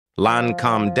Lan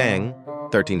Kham Deng,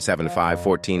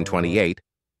 1375-1428,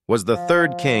 was the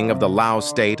third king of the Laos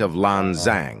state of Lan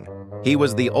Xang. He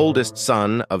was the oldest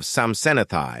son of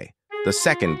Samsenathai, the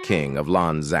second king of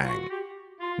Lan Xang.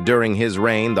 During his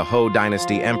reign, the Ho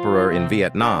dynasty emperor in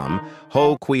Vietnam,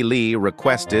 Ho Quy Ly,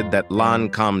 requested that Lan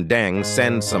Kham Deng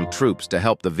send some troops to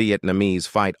help the Vietnamese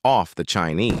fight off the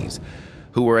Chinese,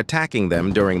 who were attacking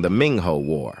them during the Ming-Ho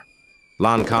War.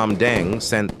 Lan Kham Deng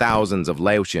sent thousands of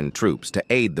Laotian troops to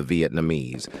aid the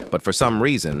Vietnamese, but for some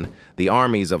reason, the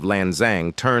armies of Lan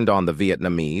Xang turned on the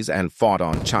Vietnamese and fought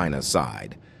on China's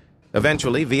side.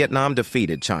 Eventually, Vietnam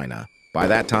defeated China. By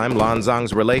that time, Lan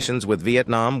Xang's relations with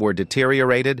Vietnam were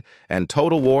deteriorated and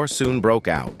total war soon broke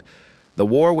out. The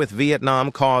war with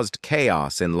Vietnam caused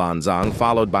chaos in Lan Xang,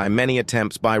 followed by many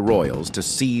attempts by royals to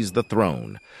seize the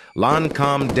throne. Lan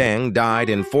Kham Deng died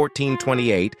in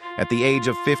 1428 at the age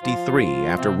of 53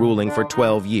 after ruling for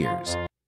 12 years.